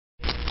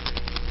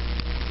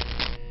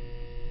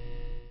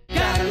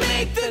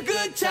make the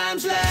good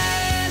times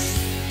last.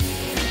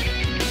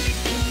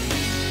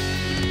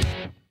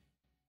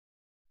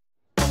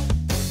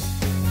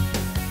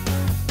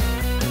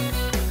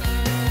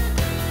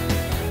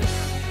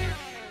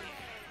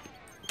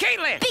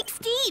 Caitlin! Big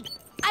Steve!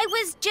 I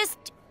was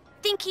just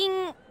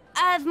thinking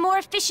of more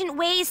efficient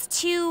ways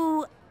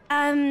to,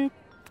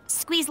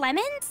 squeeze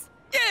lemons?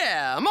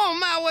 Yeah, I'm on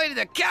my way to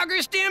the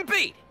Calgary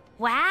Stampede.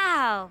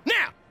 Wow.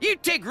 Now, you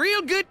take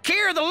real good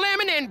care of the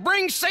lemon and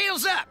bring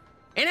sales up.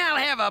 And I'll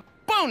have a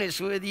bonus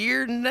with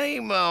your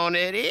name on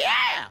it,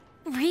 yeah!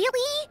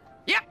 Really?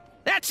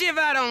 Yep, that's if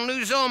I don't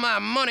lose all my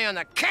money on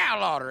the cow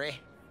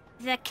lottery.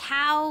 The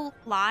cow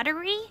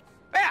lottery?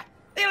 Yeah,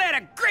 they let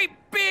a great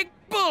big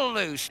bull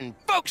loose, and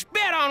folks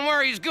bet on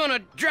where he's gonna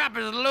drop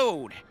his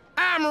load.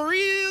 I'm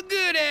real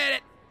good at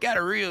it. Got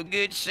a real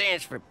good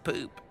sense for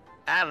poop.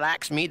 I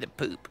likes me the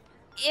poop.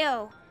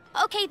 Ew.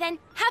 Okay then,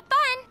 have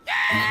fun!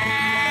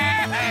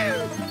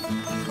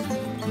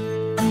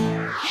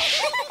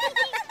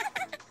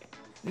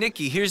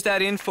 Nikki, here's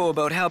that info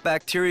about how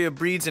bacteria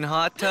breeds in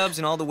hot tubs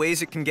and all the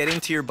ways it can get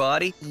into your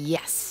body.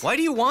 Yes. Why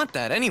do you want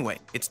that anyway?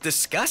 It's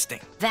disgusting.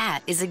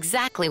 That is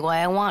exactly why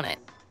I want it.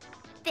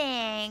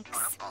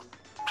 Thanks.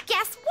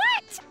 Guess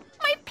what?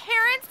 My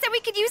parents said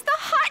we could use the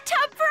hot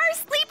tub for our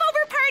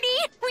sleepover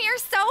party! We are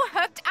so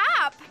hooked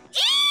up!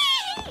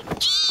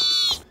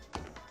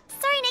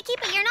 Sorry, Nikki,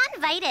 but you're not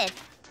invited.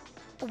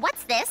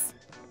 What's this?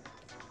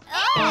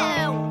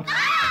 Oh!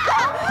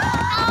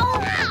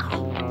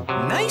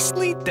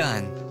 Nicely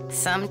done.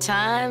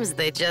 Sometimes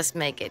they just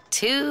make it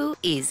too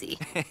easy.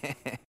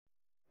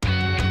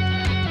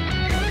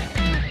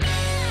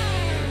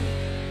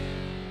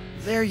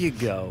 There you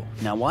go.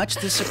 Now watch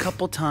this a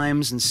couple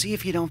times and see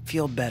if you don't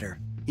feel better.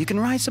 You can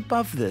rise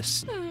above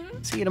this.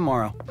 See you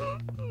tomorrow.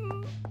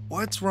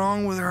 What's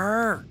wrong with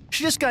her?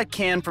 She just got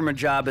canned from her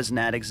job as an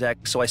ad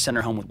exec, so I sent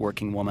her home with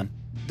working woman.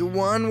 The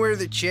one where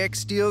the chick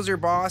steals her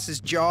boss's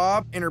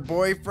job and her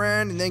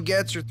boyfriend and then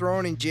gets her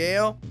thrown in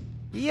jail?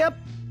 Yep,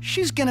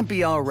 she's gonna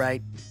be all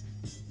right.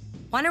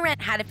 Want to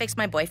rent How to Fix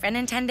My Boyfriend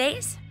in 10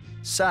 days?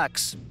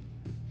 Sucks.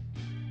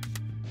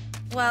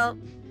 Well,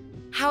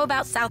 how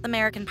about South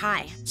American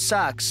Pie?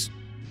 Sucks.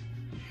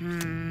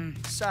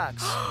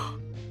 Sucks.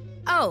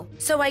 Oh,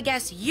 so I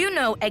guess you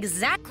know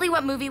exactly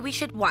what movie we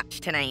should watch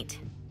tonight.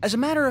 As a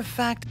matter of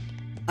fact,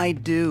 I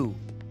do.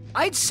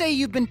 I'd say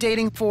you've been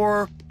dating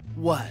for,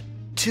 what,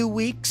 2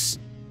 weeks?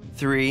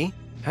 3?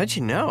 How'd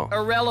you know?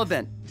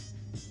 Irrelevant.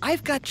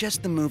 I've got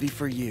just the movie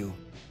for you.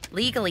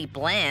 Legally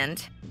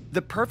Bland.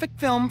 The perfect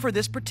film for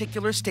this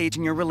particular stage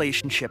in your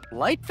relationship.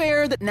 Light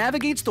fare that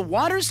navigates the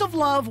waters of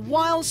love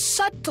while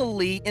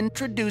subtly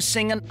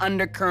introducing an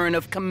undercurrent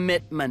of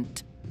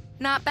commitment.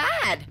 Not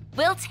bad.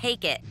 We'll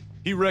take it.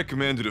 He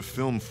recommended a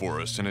film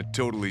for us, and it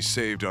totally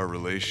saved our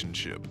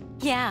relationship.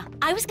 Yeah,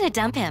 I was gonna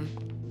dump him.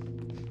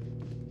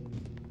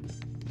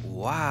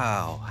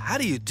 Wow, how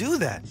do you do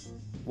that?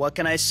 What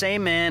can I say,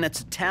 man?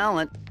 It's a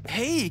talent.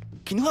 Hey,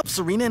 can you help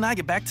Serena and I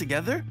get back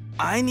together?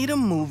 I need a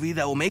movie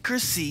that will make her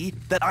see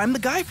that I'm the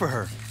guy for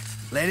her.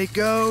 Let it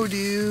go,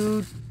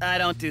 dude. I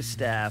don't do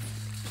staff.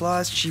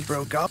 Plus, she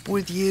broke up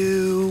with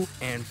you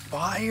and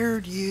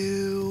fired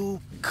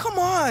you. Come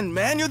on,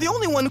 man, you're the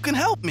only one who can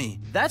help me.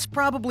 That's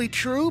probably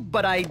true,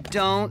 but I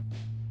don't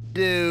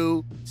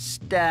do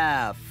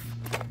staff.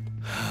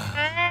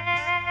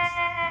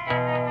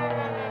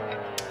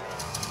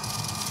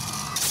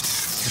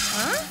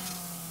 Huh?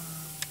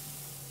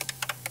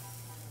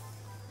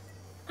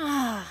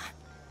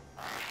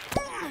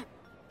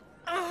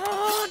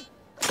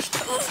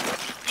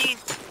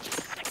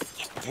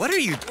 What are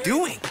you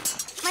doing?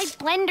 My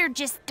blender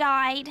just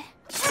died.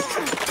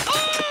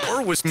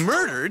 Or was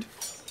murdered?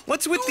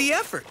 What's with the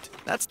effort?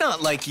 That's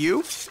not like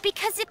you.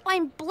 Because if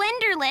I'm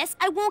blenderless,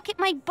 I won't get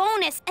my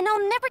bonus, and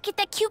I'll never get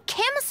that cute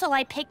camisole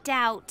I picked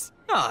out.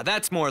 Ah,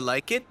 that's more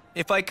like it.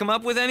 If I come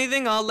up with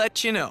anything, I'll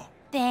let you know.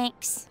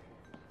 Thanks.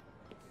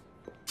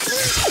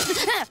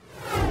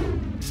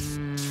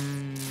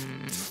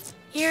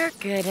 You're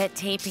good at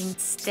taping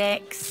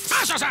sticks.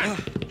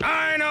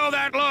 I know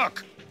that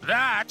look.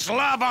 That's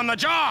love on the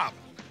job.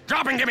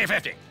 Drop and give me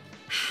 50.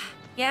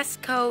 Yes,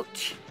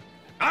 Coach.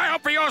 I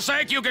hope for your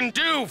sake you can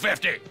do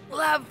 50.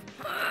 Love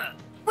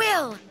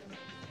will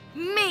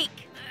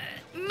make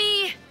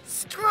me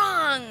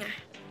strong.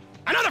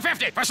 Another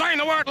 50 for saying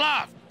the word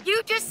love.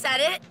 You just said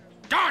it.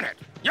 Darn it,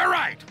 you're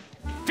right.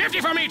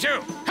 50 for me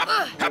too. Hup,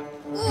 hup, hup,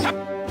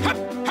 hup,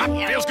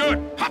 hup. Feels good.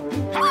 Hup,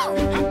 hup,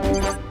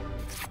 hup.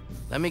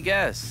 Let me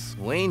guess.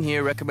 Wayne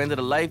here recommended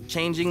a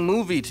life-changing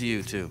movie to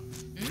you two.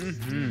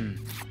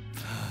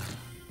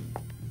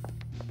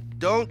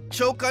 Don't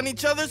choke on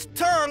each other's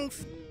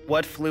tongues.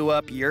 What flew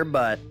up your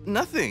butt?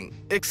 Nothing,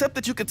 except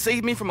that you could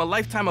save me from a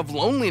lifetime of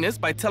loneliness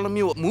by telling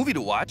me what movie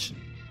to watch.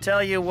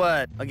 Tell you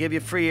what, I'll give you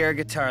free air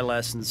guitar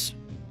lessons.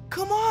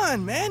 Come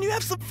on, man, you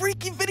have some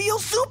freaky video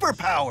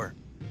superpower.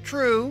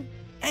 True.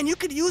 And you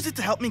could use it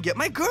to help me get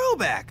my girl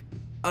back.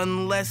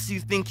 Unless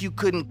you think you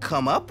couldn't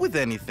come up with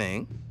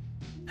anything.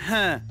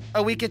 Huh.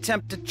 A weak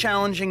attempt at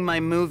challenging my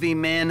movie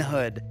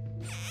manhood.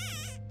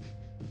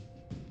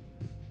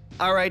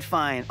 All right,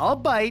 fine. I'll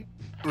bite.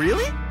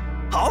 Really?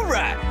 All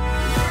right.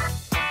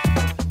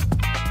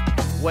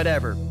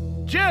 Whatever.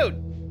 Jude!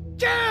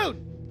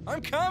 Jude!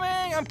 I'm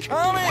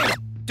coming!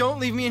 Don't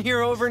leave me in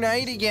here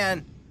overnight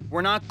again.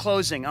 We're not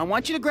closing. I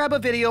want you to grab a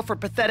video for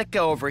Pathetica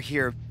over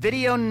here.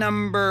 Video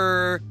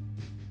number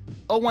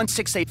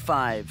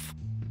 01685.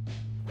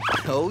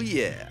 Oh,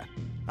 yeah.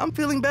 I'm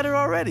feeling better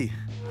already.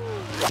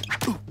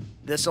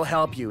 This'll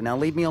help you. Now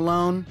leave me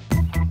alone.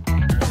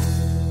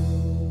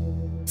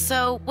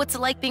 So, what's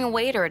it like being a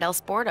waiter at El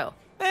Sporto?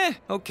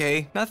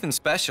 Okay. Nothing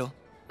special.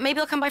 Maybe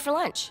I'll come by for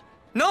lunch.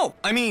 No,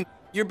 I mean,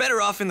 you're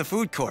better off in the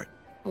food court.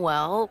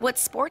 Well, what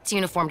sports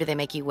uniform do they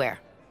make you wear?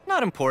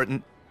 Not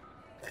important.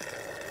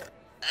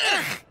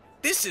 Ugh,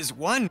 this is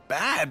one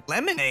bad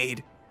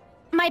lemonade.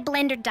 My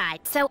blender died,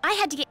 so I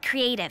had to get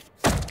creative.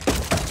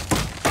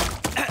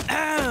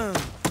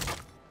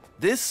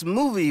 This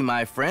movie,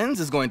 my friends,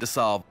 is going to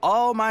solve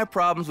all my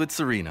problems with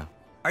Serena.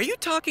 Are you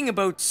talking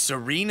about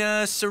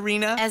Serena?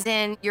 As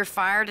in, you're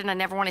fired and I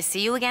never want to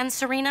see you again,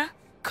 Serena?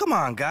 Come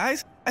on,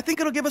 guys. I think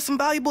it'll give us some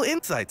valuable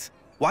insights.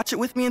 Watch it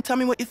with me and tell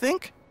me what you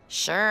think.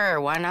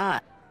 Sure, why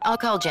not? I'll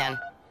call Jen.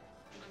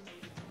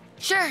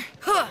 Sure.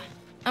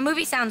 A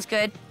movie sounds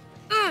good.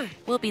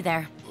 We'll be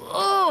there.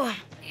 Oh.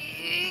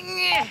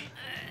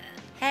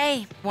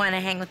 Hey, wanna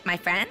hang with my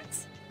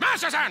friends?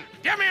 Masterson,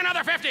 give me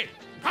another 50.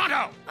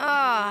 Pronto.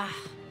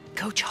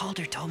 Coach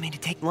Halder told me to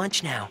take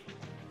lunch now.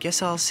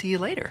 Guess I'll see you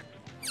later.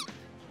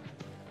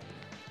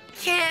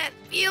 Can't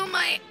feel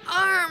my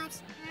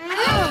arms.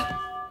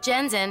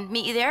 Jen's in.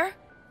 Meet you there?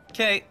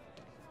 Okay.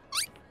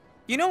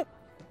 You know,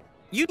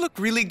 you'd look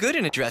really good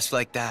in a dress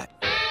like that.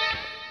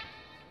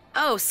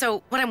 Oh,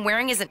 so what I'm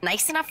wearing isn't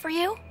nice enough for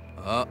you?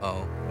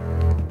 Uh-oh.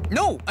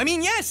 No, I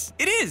mean, yes,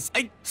 it is.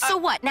 So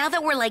what, now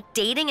that we're like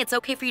dating, it's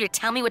okay for you to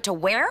tell me what to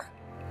wear?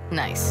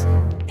 Nice.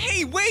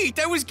 Hey, wait,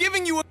 I was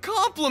giving you a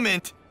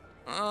compliment.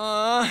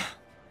 Lemon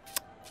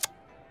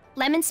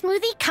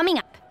smoothie coming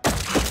up.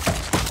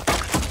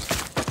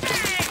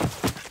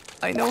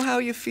 I know how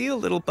you feel,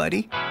 little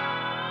buddy.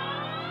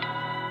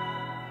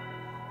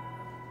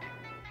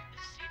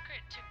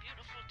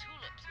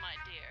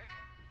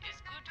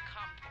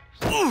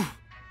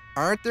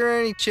 Aren't there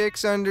any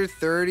chicks under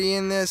 30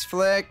 in this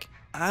flick?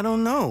 I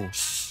don't know.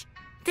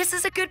 This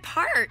is a good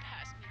part.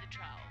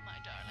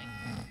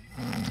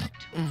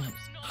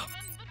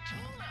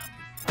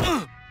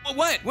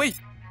 What? Wait.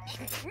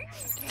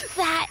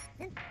 That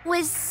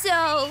was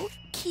so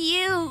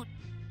cute.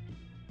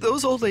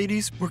 Those old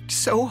ladies worked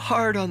so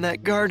hard on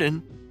that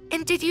garden.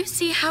 And did you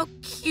see how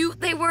cute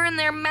they were in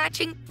their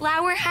matching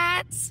flower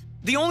hats?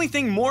 The only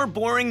thing more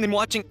boring than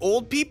watching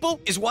old people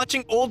is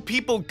watching old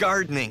people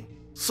gardening.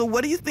 So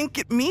what do you think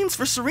it means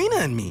for Serena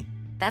and me?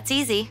 That's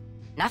easy.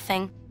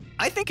 Nothing.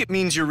 I think it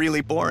means you're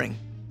really boring.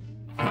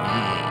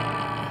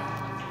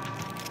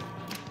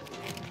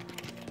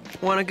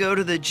 Want to go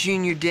to the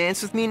junior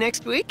dance with me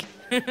next week?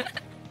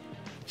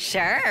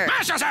 Sure.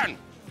 Masterson!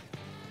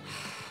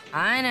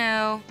 I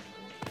know.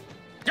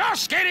 You're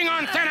skating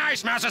on thin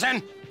ice,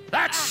 Masterson.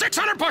 That's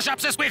 600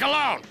 push-ups this week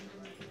alone.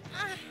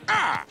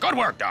 Good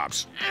work,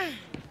 Dobbs.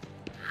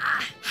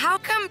 How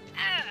come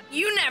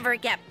you never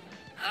get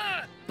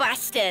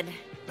busted?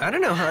 I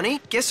don't know,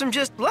 honey. Guess I'm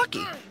just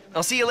lucky.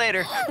 I'll see you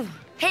later.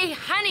 Hey,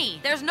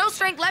 honey, there's no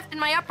strength left in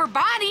my upper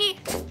body.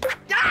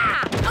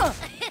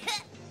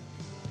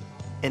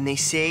 And they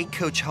say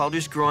Coach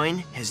Halder's groin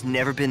has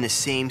never been the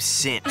same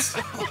since.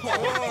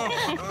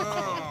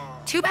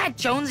 Too bad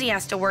Jonesy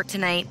has to work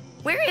tonight.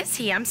 Where is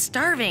he? I'm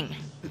starving.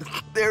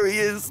 There he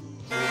is.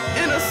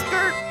 In a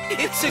skirt.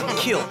 It's a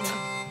kilt.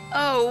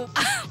 Oh,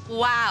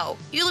 wow.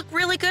 You look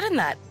really good in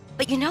that.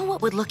 But you know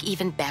what would look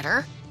even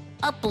better?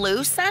 A blue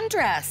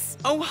sundress.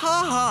 Oh,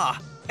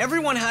 ha-ha.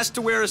 Everyone has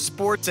to wear a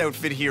sports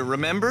outfit here,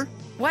 remember?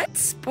 What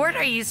sport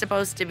are you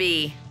supposed to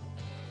be?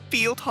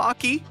 Field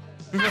hockey.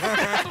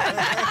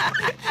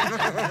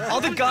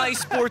 All the guy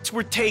sports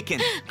were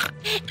taken.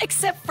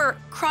 Except for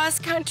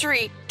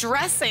cross-country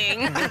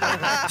dressing.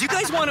 Do you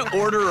guys want to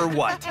order or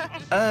what?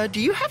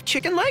 Do you have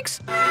chicken legs?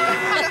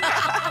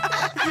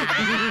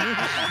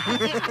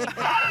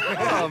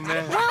 Oh,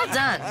 man. Well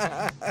done.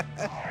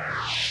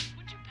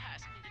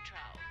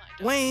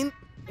 Wayne,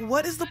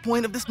 what is the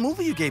point of this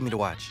movie you gave me to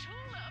watch?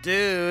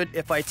 Dude,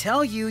 if I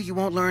tell you, you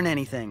won't learn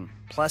anything.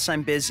 Plus,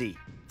 I'm busy.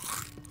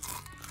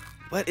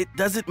 But it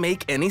doesn't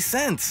make any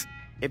sense.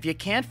 If you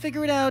can't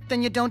figure it out,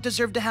 then you don't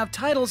deserve to have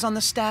titles on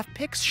the staff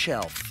picks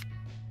shelf.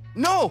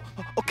 No!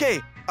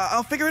 Okay,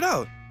 I'll figure it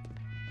out.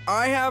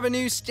 I have a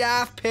new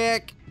staff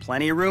pick.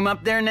 Plenty of room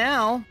up there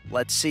now.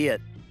 Let's see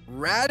it.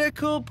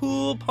 Radical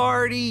Pool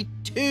Party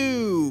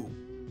 2.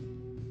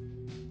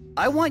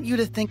 I want you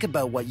to think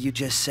about what you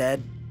just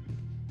said.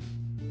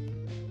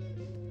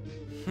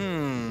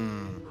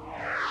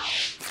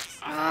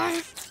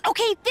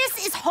 Okay,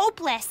 this is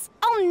hopeless.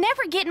 I'll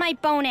never get my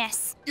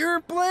bonus.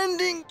 Your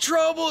blending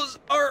troubles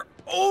are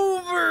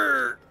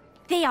over.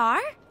 They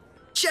are?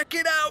 Check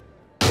it out.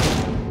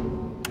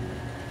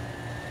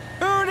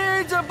 Who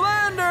needs a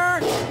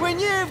blender when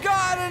you've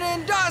got an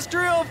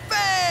industrial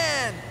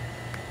fan?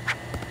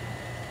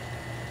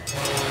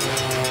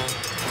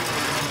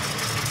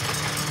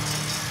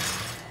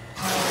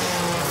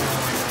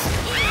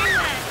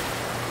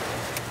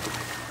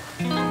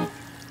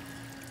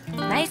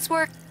 Nice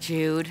work,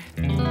 Jude.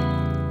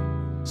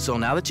 So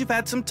now that you've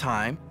had some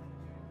time,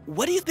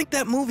 what do you think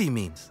that movie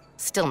means?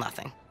 Still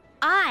nothing.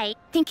 I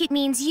think it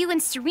means you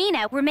and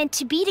Serena were meant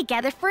to be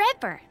together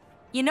forever.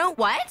 You know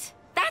what?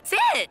 That's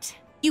it!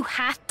 You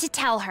have to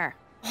tell her.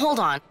 Hold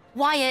on.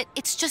 Wyatt,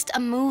 it's just a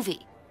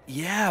movie.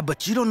 Yeah,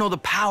 but you don't know the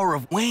power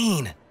of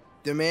Wayne.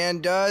 The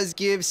man does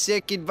give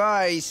sick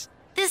advice.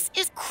 This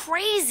is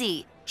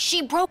crazy.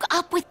 She broke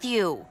up with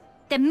you.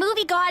 The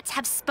movie gods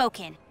have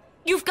spoken.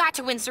 You've got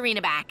to win Serena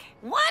back.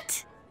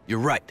 What? You're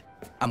right.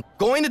 I'm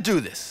going to do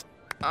this.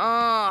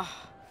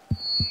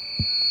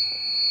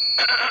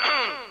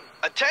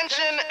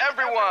 Attention,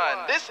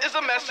 everyone. This is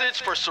a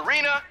message for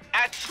Serena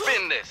at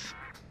Spin This.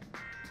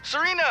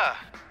 Serena,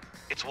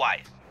 it's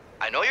Wyatt.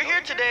 I know you're here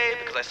today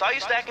because I saw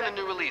you stacking the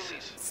new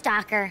releases.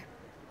 Stalker.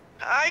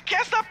 I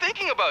can't stop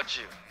thinking about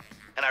you.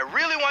 And I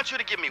really want you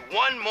to give me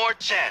one more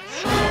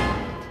chance.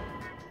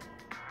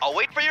 I'll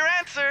wait for your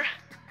answer,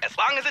 as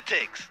long as it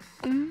takes.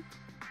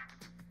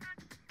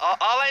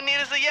 All I need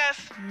is a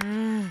yes.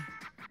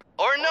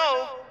 Or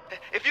no.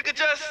 If you could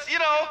just,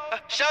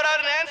 shout out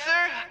an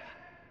answer,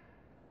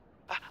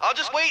 I'll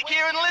just wait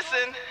here and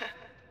listen.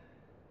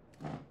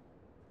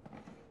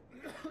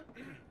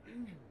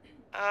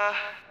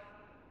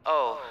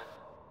 Oh,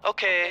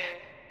 okay.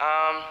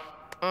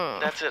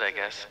 That's it, I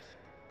guess.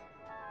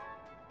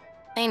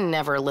 They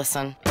never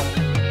listen.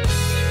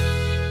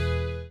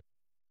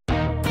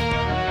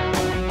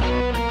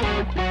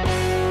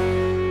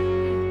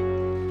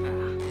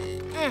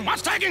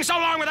 What's taking so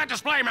long with that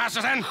display,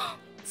 Masterson?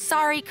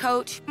 Sorry,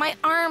 Coach. My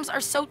arms are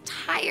so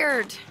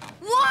tired.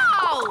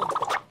 Whoa!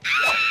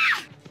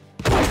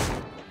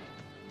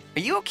 Are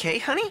you okay,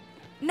 honey?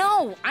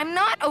 No, I'm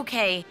not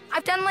okay.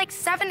 I've done like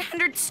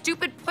 700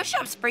 stupid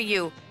push-ups for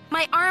you.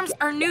 My arms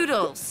are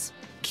noodles.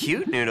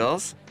 Cute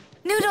noodles.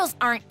 Noodles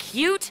aren't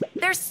cute.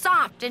 They're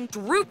soft and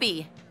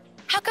droopy.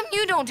 How come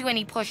you don't do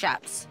any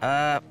push-ups?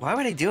 Why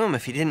would I do them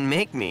if you didn't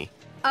make me?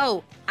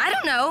 Oh, I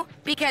don't know.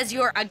 Because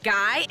you're a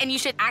guy and you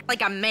should act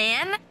like a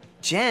man?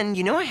 Jen,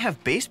 you know I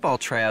have baseball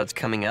tryouts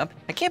coming up.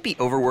 I can't be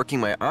overworking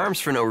my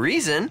arms for no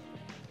reason.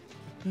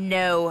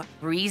 No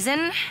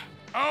reason?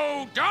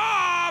 Oh,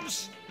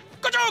 Dobbs!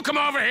 Could you come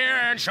over here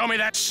and show me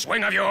that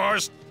swing of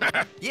yours?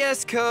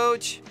 Yes,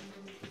 Coach.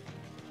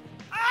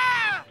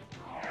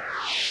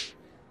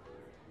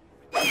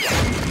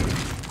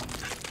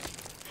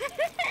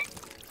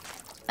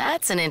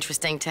 That's an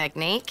interesting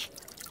technique.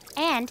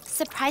 And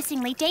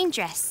surprisingly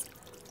dangerous.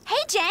 Hey,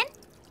 Jen!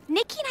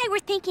 Nikki and I were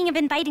thinking of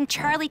inviting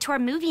Charlie to our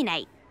movie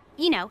night.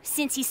 You know,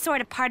 since he's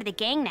sort of part of the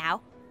gang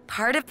now.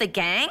 Part of the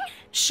gang?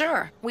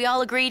 Sure, we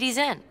all agreed he's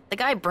in. The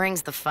guy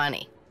brings the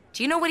funny.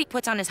 Do you know what he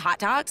puts on his hot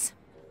dogs?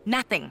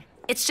 Nothing.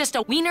 It's just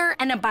a wiener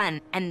and a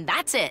bun, and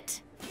that's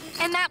it.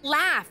 And that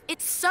laugh,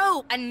 it's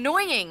so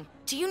annoying.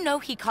 Do you know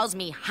he calls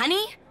me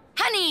honey?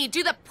 Honey,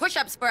 do the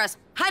push-ups for us.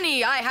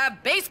 Honey, I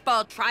have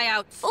baseball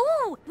tryouts.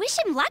 Ooh, wish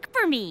him luck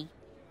for me.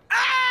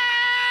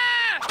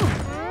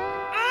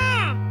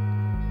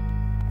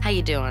 How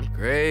you doing?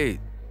 Great.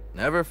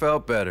 Never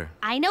felt better.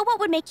 I know what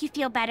would make you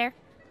feel better.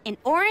 An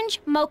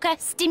orange mocha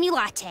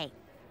stimulate.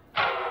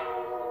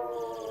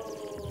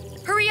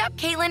 Hurry up,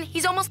 Caitlin.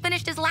 He's almost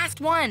finished his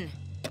last one.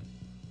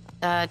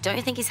 Don't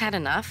you think he's had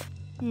enough?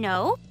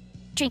 No.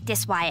 Drink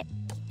this, Wyatt.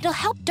 It'll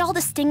help dull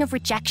the sting of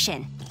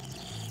rejection.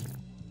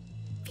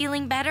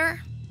 Feeling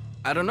better?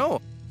 I don't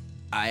know.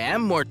 I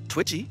am more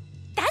twitchy.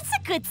 That's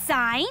a good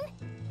sign.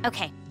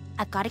 Okay,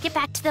 I've got to get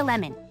back to the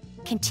lemon.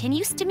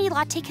 Continue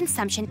stimulate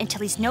consumption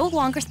until he's no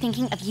longer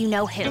thinking of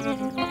you-know-who.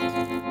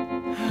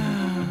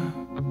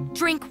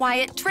 Drink,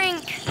 Wyatt,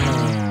 drink.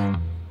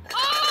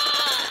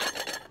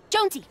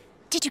 Jonesy,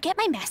 did you get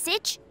my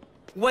message?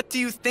 What do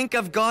you think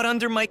I've got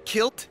under my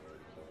kilt?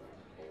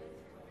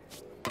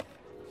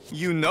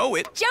 You know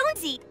it.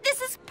 Jonesy,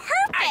 this is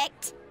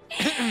perfect!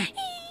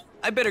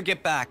 I better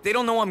get back. They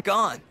don't know I'm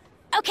gone.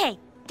 Okay,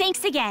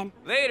 thanks again.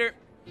 Later.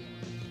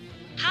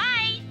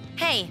 Hi!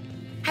 Hey,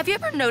 have you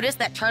ever noticed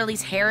that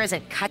Charlie's hair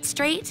isn't cut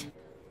straight?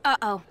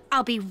 Uh-oh,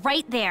 I'll be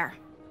right there.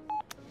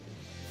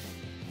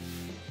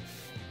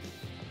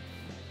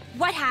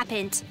 What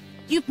happened?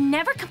 You've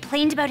never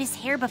complained about his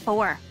hair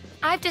before.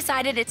 I've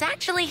decided it's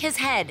actually his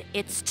head.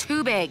 It's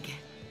too big.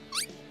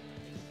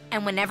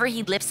 And whenever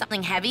he lifts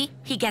something heavy,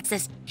 he gets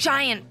this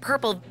giant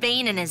purple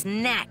vein in his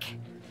neck.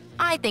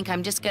 I think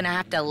I'm just gonna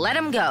have to let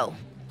him go.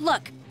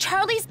 Look,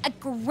 Charlie's a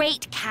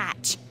great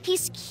catch.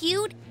 He's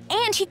cute,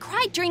 and he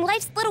cried during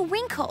life's little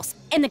wrinkles.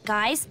 And the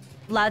guys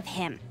love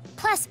him.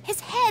 Plus, his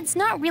head's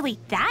not really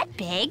that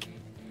big.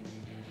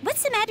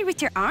 What's the matter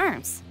with your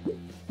arms?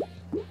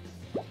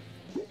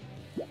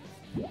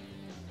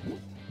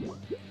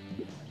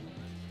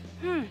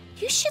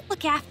 You should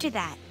look after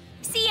that.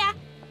 See ya.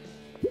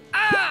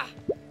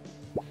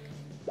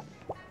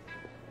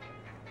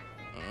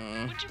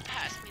 Would you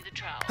pass me the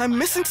trowel? I'm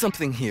missing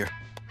something here.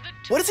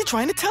 What is he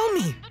trying to tell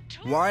me?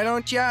 Why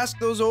don't you ask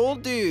those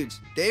old dudes?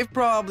 They've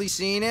probably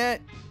seen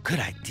it. Good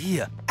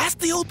idea. Ask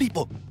the old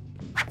people.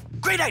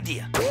 Great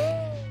idea.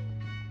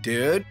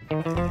 Dude.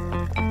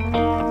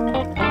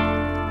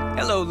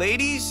 Hello,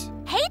 ladies.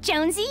 Hey,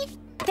 Jonesy.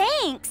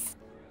 Thanks.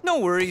 No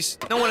worries.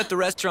 No one at the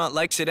restaurant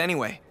likes it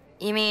anyway.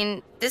 You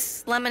mean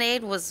this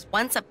lemonade was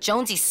once up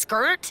Jonesy's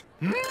skirt?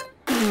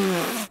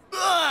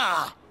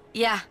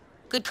 Yeah,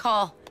 good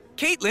call.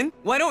 Caitlin,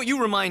 why don't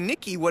you remind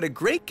Nikki what a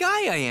great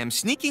guy I am,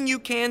 sneaking you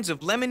cans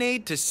of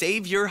lemonade to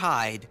save your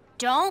hide.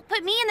 Don't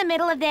put me in the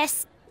middle of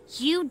this.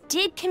 You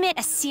did commit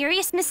a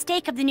serious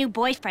mistake of the new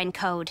boyfriend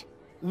code.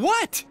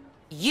 What?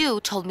 You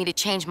told me to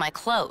change my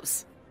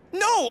clothes.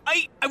 No,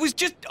 I was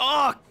just,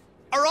 are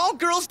all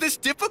girls this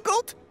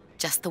difficult?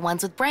 Just the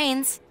ones with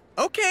brains.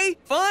 Okay,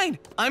 fine.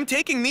 I'm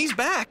taking these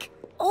back.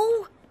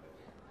 Oh.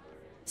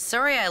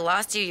 Sorry I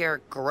lost you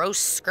your gross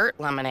skirt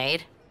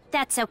lemonade.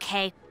 That's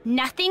okay.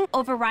 Nothing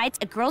overrides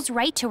a girl's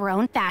right to her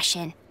own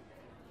fashion.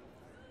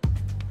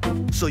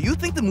 So you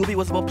think the movie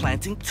was about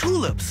planting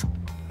tulips?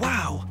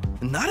 Wow,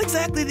 not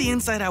exactly the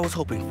insight I was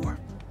hoping for.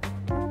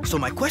 So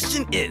my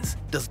question is,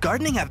 does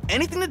gardening have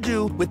anything to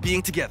do with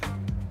being together?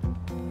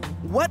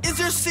 What is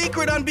your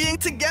secret on being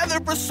together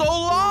for so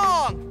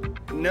long?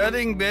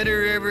 Nothing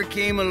better ever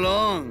came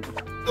along.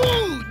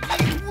 Ooh,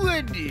 you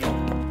would.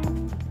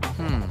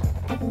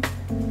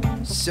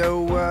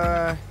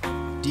 So,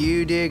 do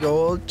you dig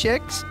old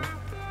chicks?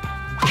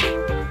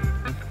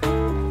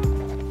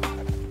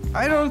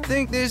 I don't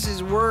think this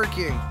is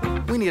working.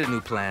 We need a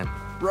new plan.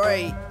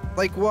 Right.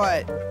 Like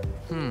what?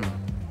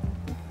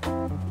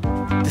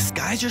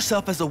 Disguise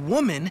yourself as a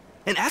woman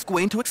and ask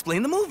Wayne to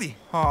explain the movie.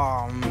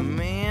 Oh,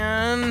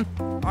 man.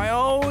 I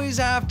always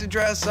have to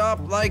dress up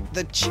like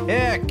the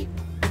chick.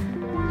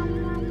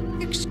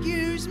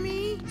 Excuse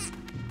me?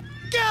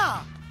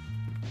 Yeah.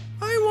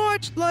 I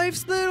watched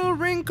Life's Little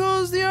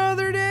Wrinkles the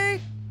other day,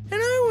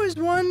 and I was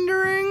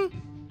wondering...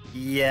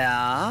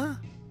 Yeah?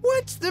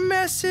 What's the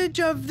message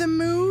of the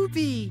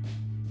movie?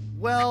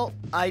 Well,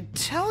 I'd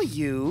tell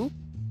you,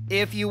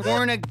 if you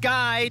weren't a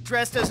guy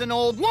dressed as an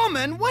old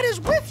woman, what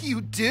is with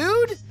you,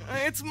 dude?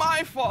 It's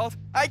my fault.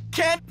 I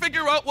can't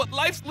figure out what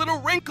Life's Little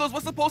Wrinkles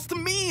was supposed to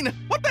mean.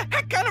 What the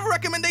heck kind of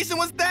recommendation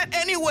was that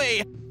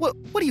anyway? What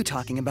are you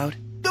talking about?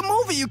 The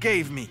movie you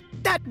gave me.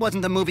 That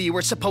wasn't the movie you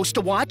were supposed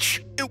to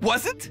watch. It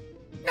wasn't?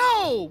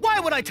 No! Why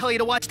would I tell you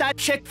to watch that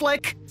chick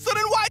flick? So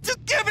then why'd you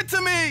give it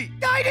to me?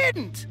 I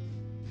didn't!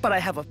 But I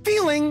have a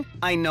feeling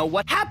I know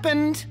what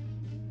happened.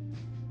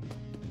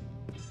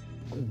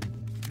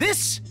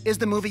 This is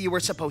the movie you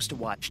were supposed to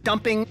watch,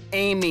 Dumping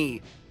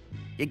Amy.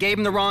 You gave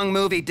him the wrong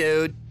movie,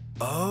 dude.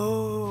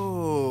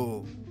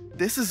 Oh,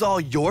 this is all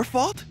your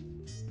fault?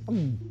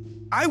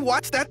 I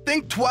watched that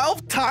thing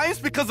 12 times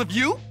because of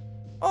you?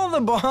 All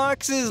the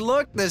boxes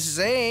look the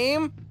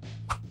same.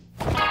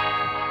 Do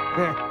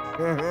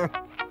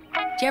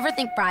you ever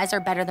think fries are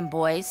better than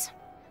boys?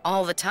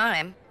 All the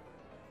time.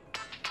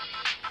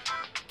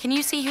 Can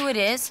you see who it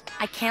is?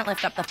 I can't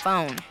lift up the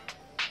phone.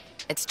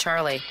 It's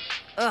Charlie.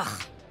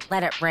 Ugh,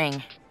 let it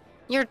ring.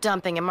 You're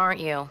dumping him,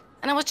 aren't you?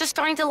 And I was just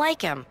starting to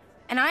like him.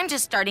 And I'm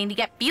just starting to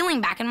get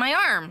feeling back in my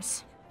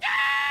arms.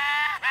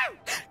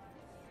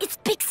 It's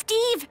Big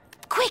Steve!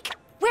 Quick,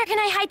 where can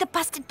I hide the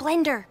busted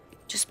blender?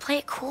 Just play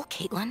it cool,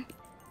 Caitlin.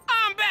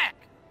 I'm back.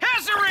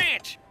 How's the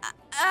ranch?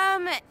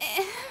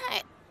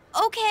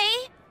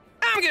 Okay.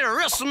 I'm gonna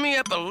rustle me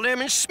up a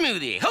lemon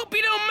smoothie. Hope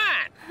you don't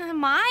mind.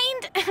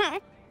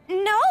 Mind?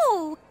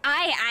 No,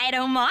 I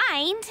don't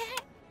mind.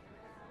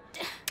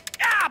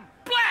 Ah,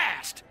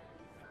 blast!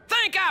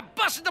 Think I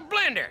busted the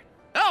blender.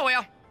 Oh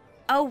well.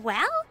 Oh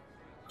well?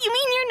 You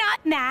mean you're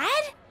not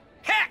mad?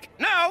 Heck,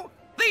 no.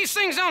 These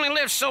things only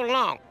live so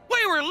long.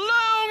 We were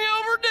long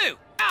overdue.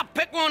 I'll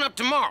pick one up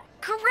tomorrow.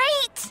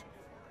 Great!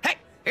 Hey,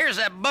 here's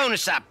that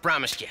bonus I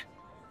promised you.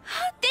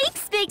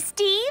 Thanks, Big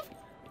Steve.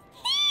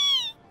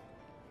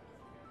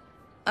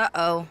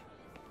 Uh-oh.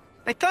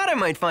 I thought I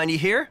might find you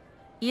here.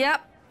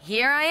 Yep,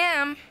 here I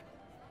am.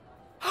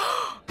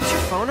 Is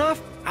your phone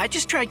off? I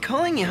just tried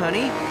calling you,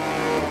 honey.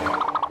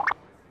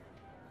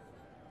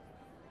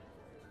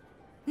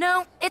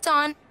 No, it's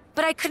on,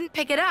 but I couldn't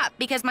pick it up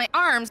because my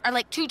arms are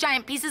like 2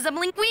 giant pieces of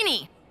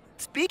linguine.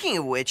 Speaking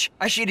of which,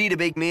 I should eat a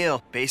big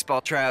meal. Baseball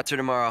tryouts are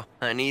tomorrow.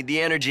 I need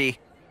the energy.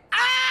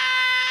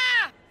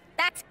 Ah!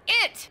 That's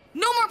it!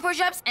 No more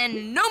push-ups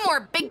and no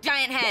more big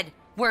giant head.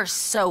 We're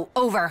so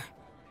over.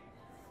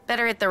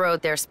 Better hit the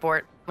road there,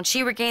 sport. When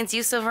she regains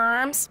use of her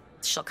arms,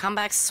 she'll come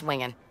back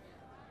swinging.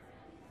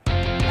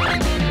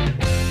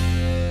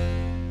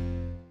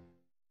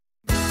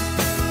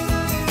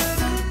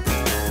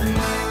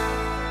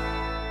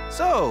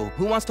 So,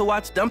 who wants to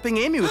watch Dumping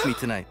Amy with me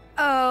tonight?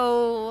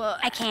 Oh,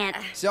 I can't.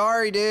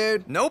 Sorry,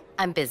 dude. Nope.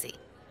 I'm busy.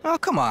 Oh,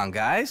 come on,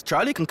 guys.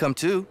 Charlie can come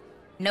too.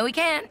 No, he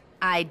can't.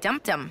 I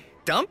dumped him.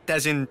 Dumped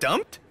as in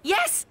dumped?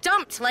 Yes,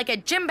 dumped like a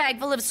gym bag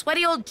full of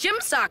sweaty old gym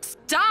socks.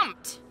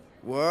 Dumped!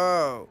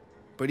 Whoa.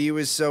 But he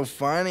was so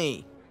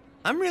funny.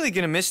 I'm really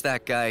gonna miss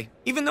that guy,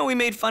 even though he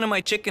made fun of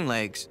my chicken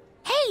legs.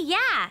 Hey,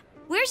 yeah.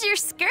 Where's your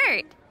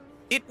skirt?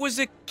 It was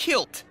a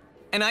kilt,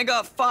 and I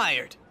got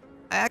fired.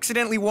 I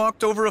accidentally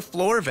walked over a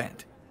floor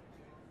vent.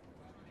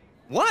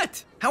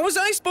 What? How was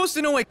I supposed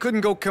to know I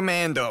couldn't go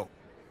commando?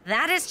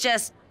 That is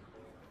just...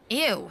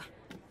 ew.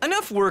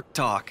 Enough work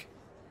talk.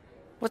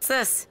 What's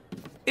this?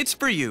 It's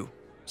for you.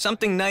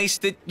 Something nice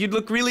that you'd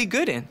look really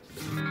good in.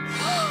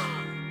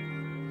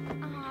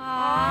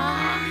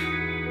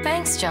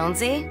 Thanks,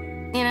 Jonesy.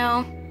 You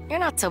know, you're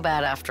not so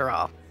bad after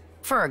all.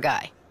 For a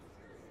guy.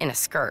 In a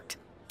skirt.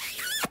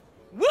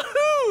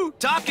 Woohoo!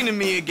 Talking to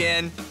me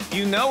again.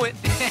 You know it.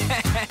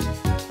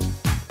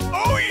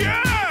 Oh,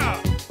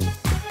 yeah!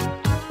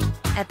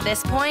 At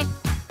this point,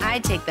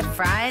 I'd take the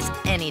fries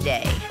any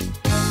day.